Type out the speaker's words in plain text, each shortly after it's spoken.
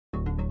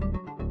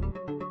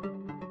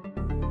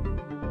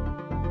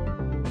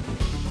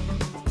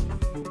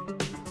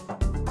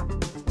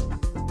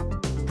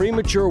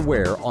Premature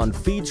wear on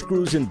feed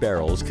screws and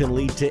barrels can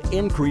lead to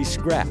increased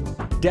scrap,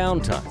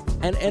 downtime,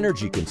 and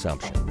energy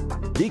consumption,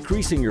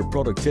 decreasing your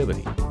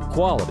productivity,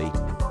 quality,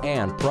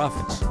 and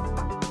profits.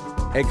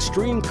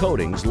 Extreme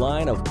Coatings'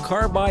 line of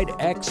Carbide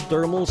X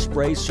thermal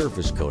spray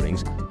surface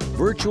coatings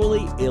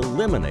virtually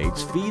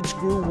eliminates feed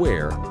screw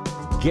wear,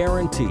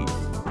 guaranteed.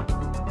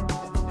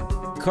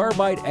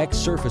 Carbide X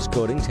surface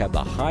coatings have the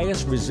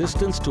highest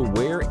resistance to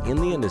wear in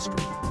the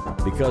industry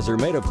because they're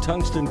made of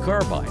tungsten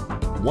carbide,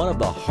 one of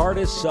the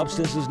hardest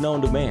substances known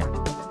to man.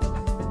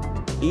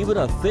 Even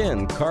a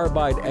thin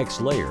Carbide X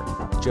layer,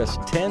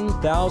 just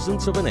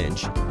 10/1000ths of an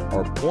inch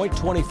or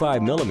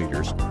 0.25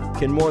 millimeters,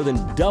 can more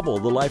than double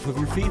the life of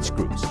your feed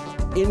screws,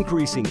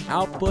 increasing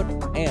output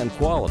and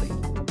quality.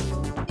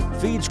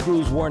 Feed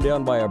screws worn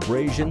down by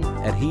abrasion,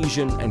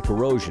 adhesion, and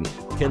corrosion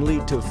can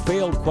lead to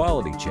failed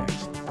quality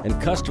checks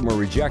and customer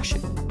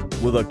rejection.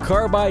 With a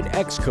Carbide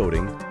X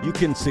coating, you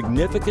can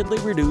significantly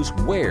reduce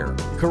wear,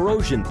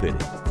 corrosion pitting,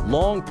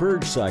 long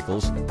purge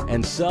cycles,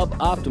 and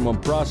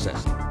suboptimum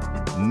processing.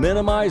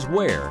 Minimize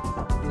wear,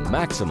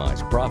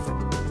 maximize profit.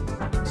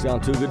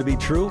 Sound too good to be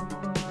true?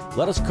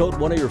 Let us coat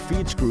one of your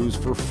feed screws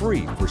for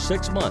free for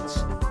 6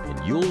 months,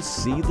 and you'll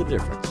see the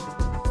difference.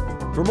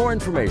 For more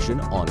information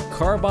on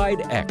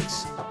Carbide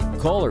X,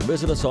 call or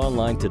visit us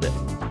online today.